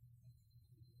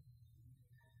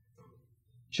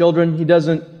 Children, He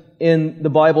doesn't in the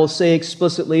Bible say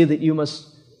explicitly that you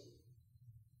must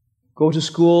go to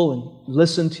school and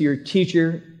listen to your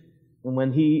teacher, and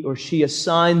when he or she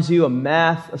assigns you a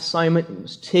math assignment, you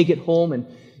must take it home and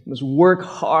you must work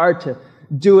hard to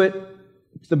do it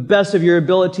to the best of your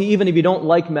ability, even if you don't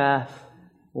like math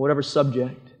or whatever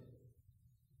subject.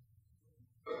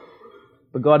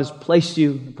 But God has placed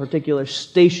you in a particular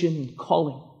station and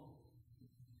calling.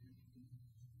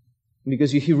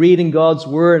 Because you read in God's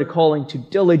Word a calling to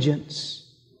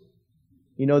diligence.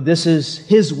 You know this is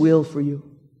His will for you.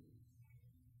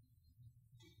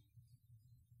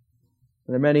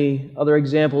 And there are many other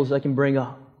examples I can bring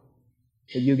up,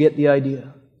 but you get the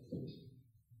idea.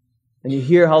 And you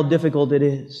hear how difficult it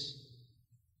is.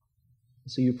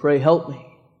 So you pray, help me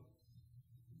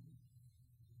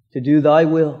to do Thy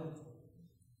will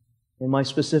in my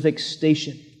specific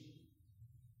station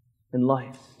in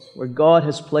life, where God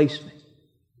has placed me.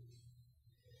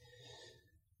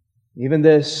 Even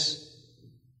this,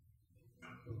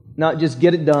 not just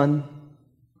get it done,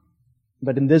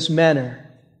 but in this manner,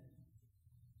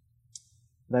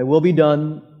 Thy will be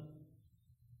done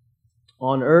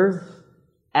on earth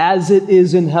as it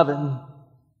is in heaven.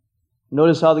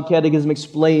 Notice how the Catechism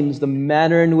explains the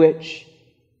manner in which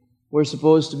we're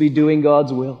supposed to be doing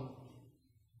God's will.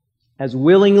 As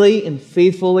willingly and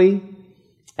faithfully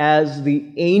as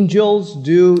the angels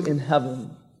do in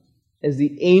heaven. As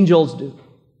the angels do.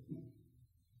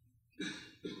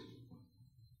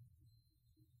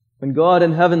 When God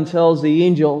in heaven tells the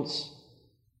angels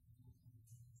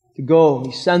to go,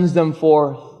 He sends them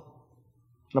forth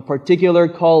on a particular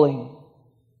calling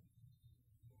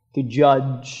to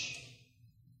judge,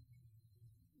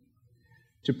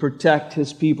 to protect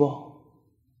His people,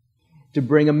 to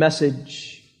bring a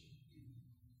message.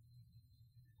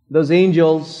 Those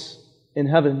angels in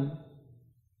heaven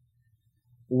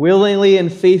willingly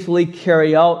and faithfully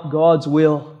carry out God's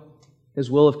will,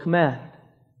 His will of command.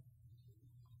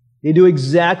 They do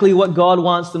exactly what God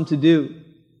wants them to do,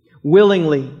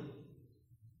 willingly.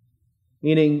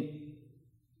 meaning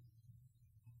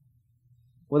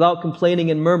without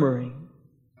complaining and murmuring.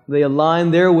 They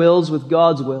align their wills with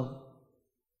God's will.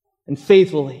 And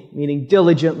faithfully, meaning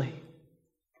diligently.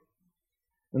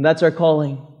 And that's our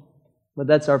calling, but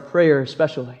that's our prayer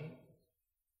especially.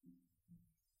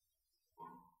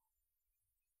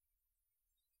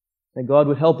 That God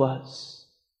would help us,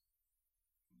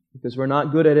 because we're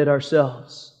not good at it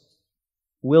ourselves,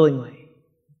 willingly,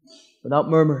 without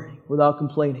murmuring, without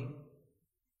complaining,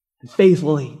 and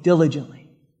faithfully, diligently,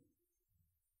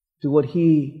 do what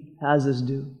He has us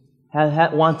do,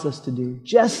 wants us to do,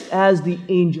 just as the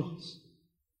angels.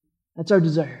 That's our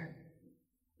desire.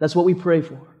 That's what we pray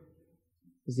for,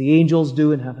 as the angels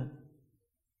do in heaven.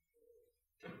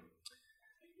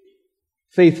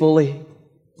 Faithfully.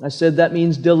 I said that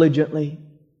means diligently.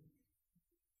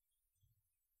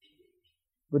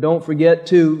 But don't forget,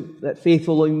 too, that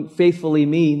faithfully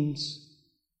means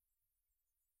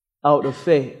out of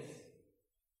faith.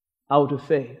 Out of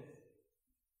faith.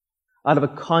 Out of a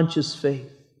conscious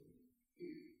faith.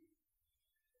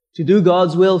 To do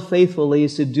God's will faithfully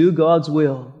is to do God's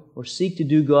will, or seek to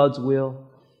do God's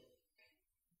will,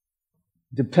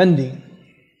 depending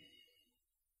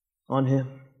on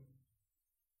Him.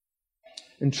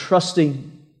 And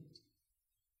trusting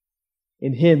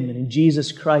in Him and in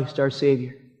Jesus Christ, our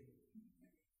Savior.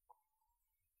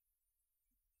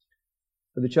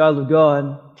 For the child of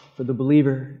God, for the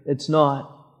believer, it's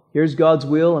not, here's God's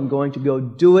will, I'm going to go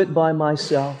do it by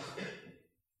myself.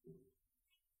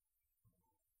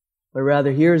 But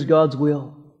rather, here's God's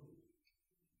will.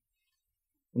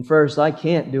 And first, I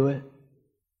can't do it.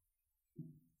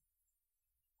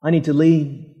 I need to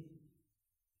lean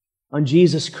on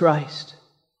Jesus Christ.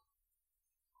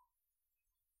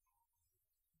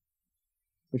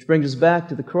 Which brings us back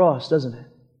to the cross, doesn't it?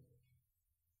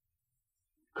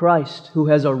 Christ, who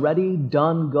has already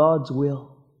done God's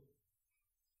will.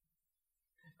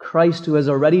 Christ, who has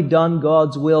already done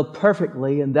God's will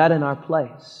perfectly, and that in our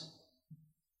place.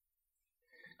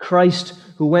 Christ,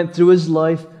 who went through His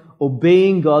life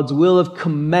obeying God's will of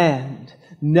command,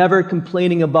 never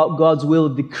complaining about God's will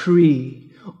of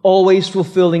decree, always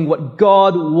fulfilling what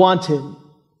God wanted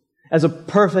as a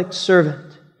perfect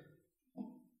servant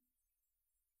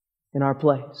in our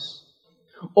place.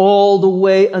 All the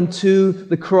way unto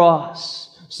the cross.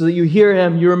 So that you hear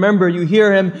Him, you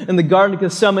hear Him in the Garden of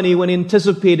Gethsemane when He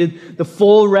anticipated the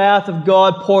full wrath of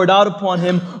God poured out upon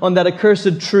Him on that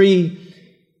accursed tree.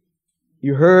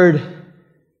 You heard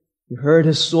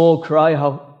His soul cry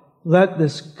out, "Let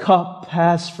this cup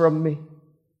pass from me."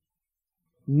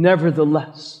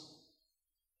 Nevertheless,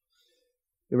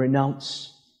 you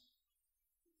renounce,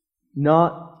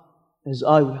 "Not as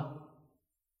I will,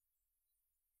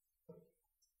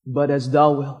 but as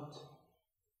Thou wilt."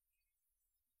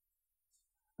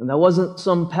 And that wasn't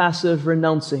some passive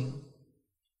renouncing.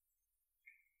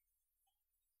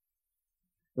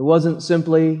 It wasn't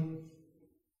simply,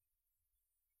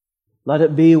 let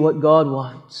it be what God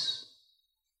wants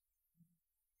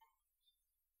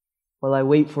while I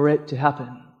wait for it to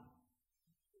happen.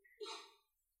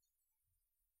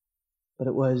 But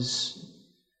it was,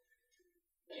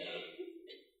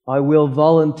 I will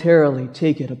voluntarily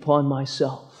take it upon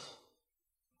myself.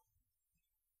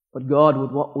 What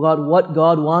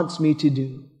God wants me to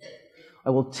do, I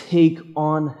will take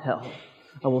on hell.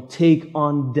 I will take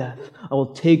on death. I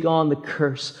will take on the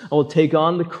curse. I will take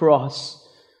on the cross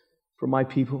for my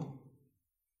people.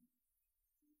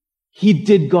 He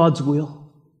did God's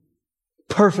will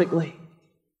perfectly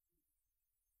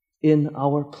in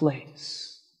our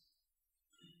place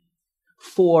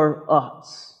for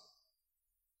us.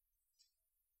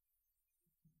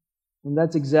 And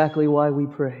that's exactly why we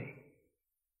pray.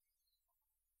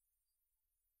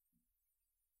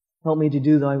 Help me to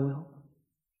do Thy will.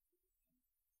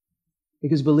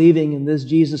 Because believing in this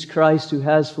Jesus Christ who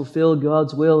has fulfilled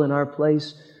God's will in our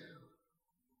place,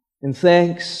 in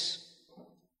thanks,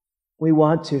 we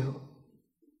want to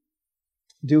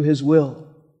do His will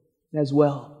as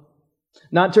well.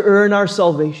 Not to earn our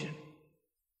salvation.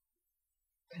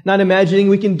 Not imagining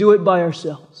we can do it by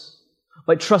ourselves,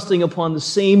 but trusting upon the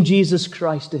same Jesus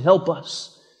Christ to help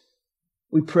us.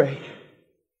 We pray.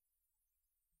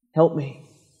 Help me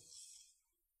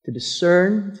to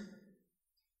discern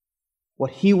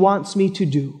what He wants me to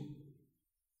do.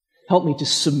 Help me to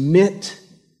submit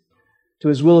to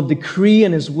His will of decree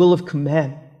and His will of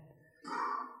command.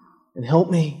 And help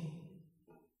me,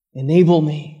 enable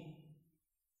me,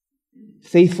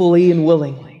 faithfully and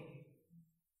willingly,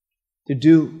 to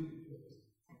do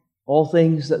all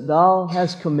things that Thou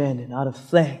hast commanded out of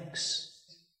thanks.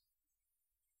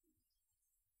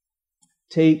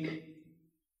 Take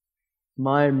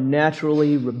my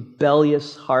naturally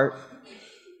rebellious heart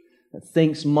that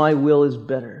thinks my will is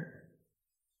better.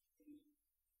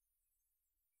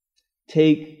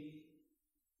 Take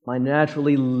my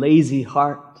naturally lazy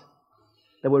heart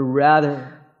that would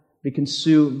rather be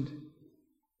consumed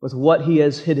with what He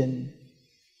has hidden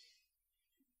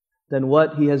than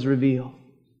what He has revealed.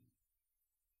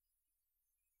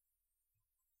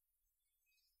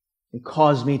 And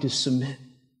cause me to submit.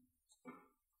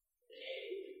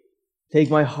 Take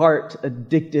my heart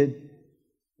addicted,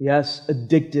 yes,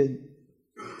 addicted,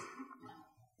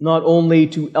 not only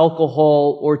to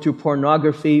alcohol or to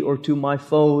pornography or to my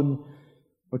phone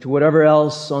or to whatever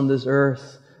else on this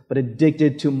earth, but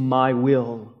addicted to my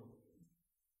will.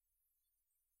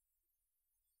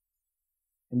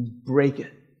 And break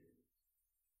it.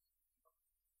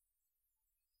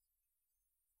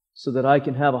 So that I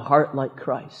can have a heart like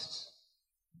Christ's.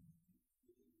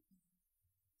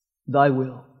 Thy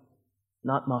will,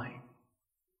 not mine,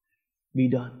 be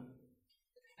done.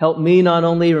 Help me not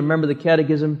only remember the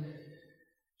Catechism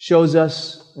shows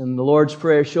us, and the Lord's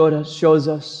Prayer shows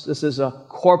us, this is a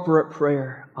corporate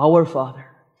prayer. Our Father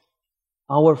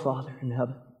in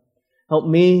heaven. Help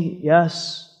me,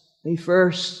 yes, me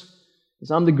first, as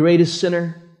I'm the greatest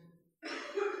sinner.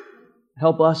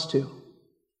 Help us too,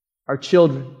 our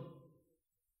children.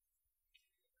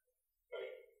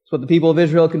 It's what the people of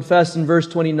Israel confessed in verse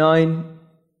 29,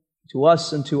 to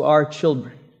us and to our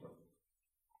children.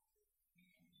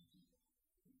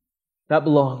 That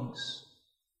belongs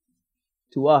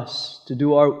to us to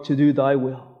do Thy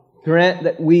will. Grant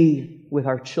that we, with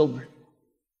our children,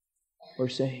 we're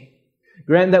saying,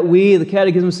 grant that we, the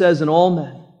Catechism says, and all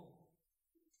men,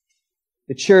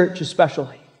 the church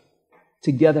especially,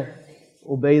 together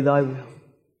obey Thy will.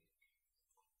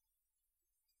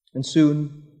 And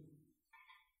soon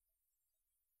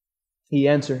He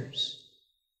answers.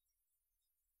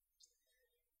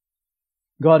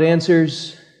 God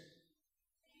answers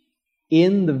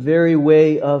in the very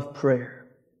way of prayer.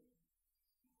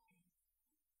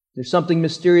 There's something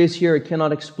mysterious here I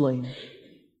cannot explain.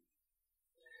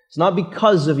 It's not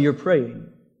because of your praying.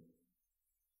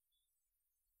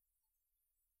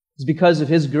 It's because of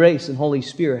His grace and Holy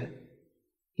Spirit.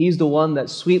 He's the one that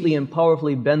sweetly and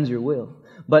powerfully bends your will.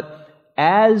 But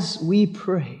as we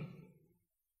pray,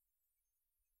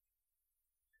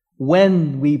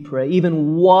 when we pray,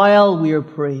 even while we are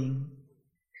praying,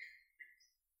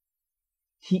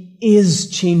 He is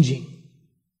changing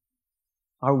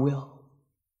our will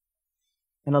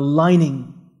and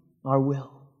aligning our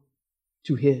will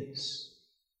to His.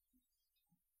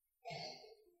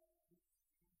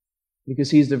 Because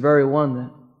He's the very one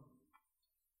that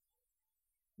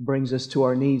brings us to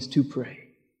our knees to pray,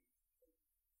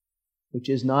 which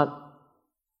is not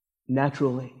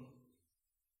naturally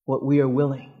what we are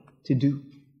willing to do.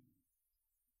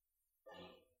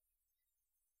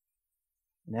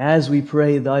 And as we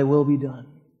pray, Thy will be done,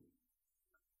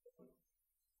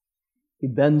 He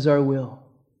bends our will.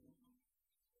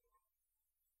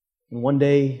 And one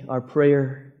day, our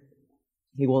prayer,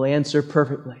 He will answer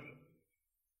perfectly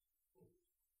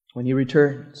when He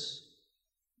returns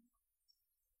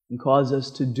and cause us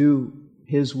to do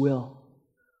His will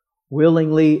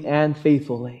willingly and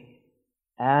faithfully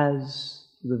as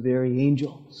the very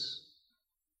angels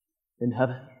in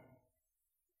heaven.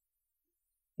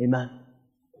 Amen.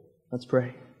 Let's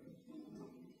pray.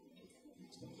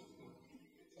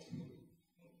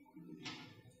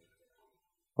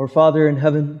 Our Father in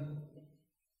heaven,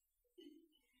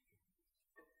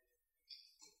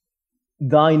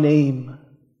 Thy name,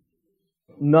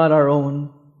 not our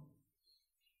own,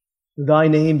 Thy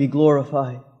name be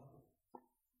glorified.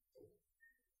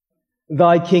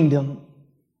 Thy kingdom,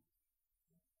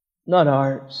 not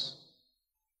ours,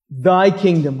 Thy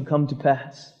kingdom come to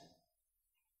pass.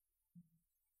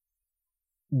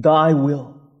 Thy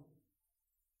will,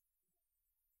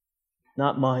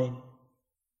 not mine,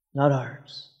 not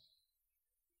ours,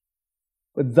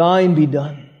 but Thine be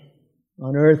done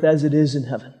on earth as it is in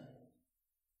heaven.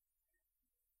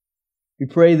 We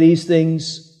pray these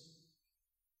things,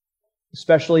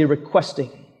 especially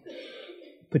requesting,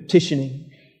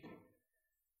 petitioning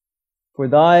for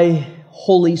Thy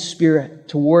Holy Spirit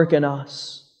to work in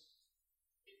us,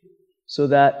 so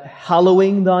that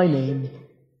hallowing Thy name,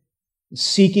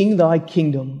 seeking Thy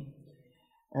kingdom,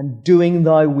 and doing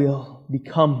Thy will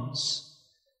becomes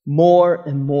more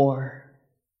and more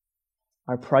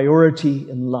our priority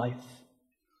in life.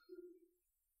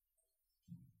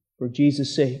 For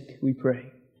Jesus' sake, we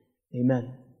pray.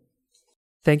 Amen.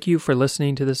 Thank you for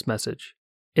listening to this message.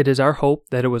 It is our hope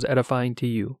that it was edifying to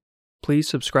you. Please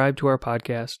subscribe to our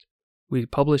podcast. We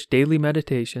publish daily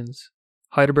meditations,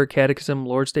 Heidelberg Catechism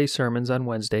Lord's Day sermons on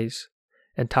Wednesdays,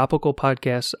 and topical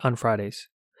podcasts on Fridays.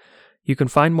 You can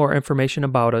find more information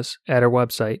about us at our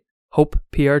website,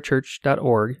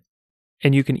 hopeprchurch.org,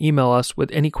 and you can email us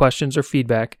with any questions or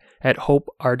feedback at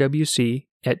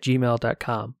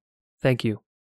hoperwc@gmail.com. Thank you.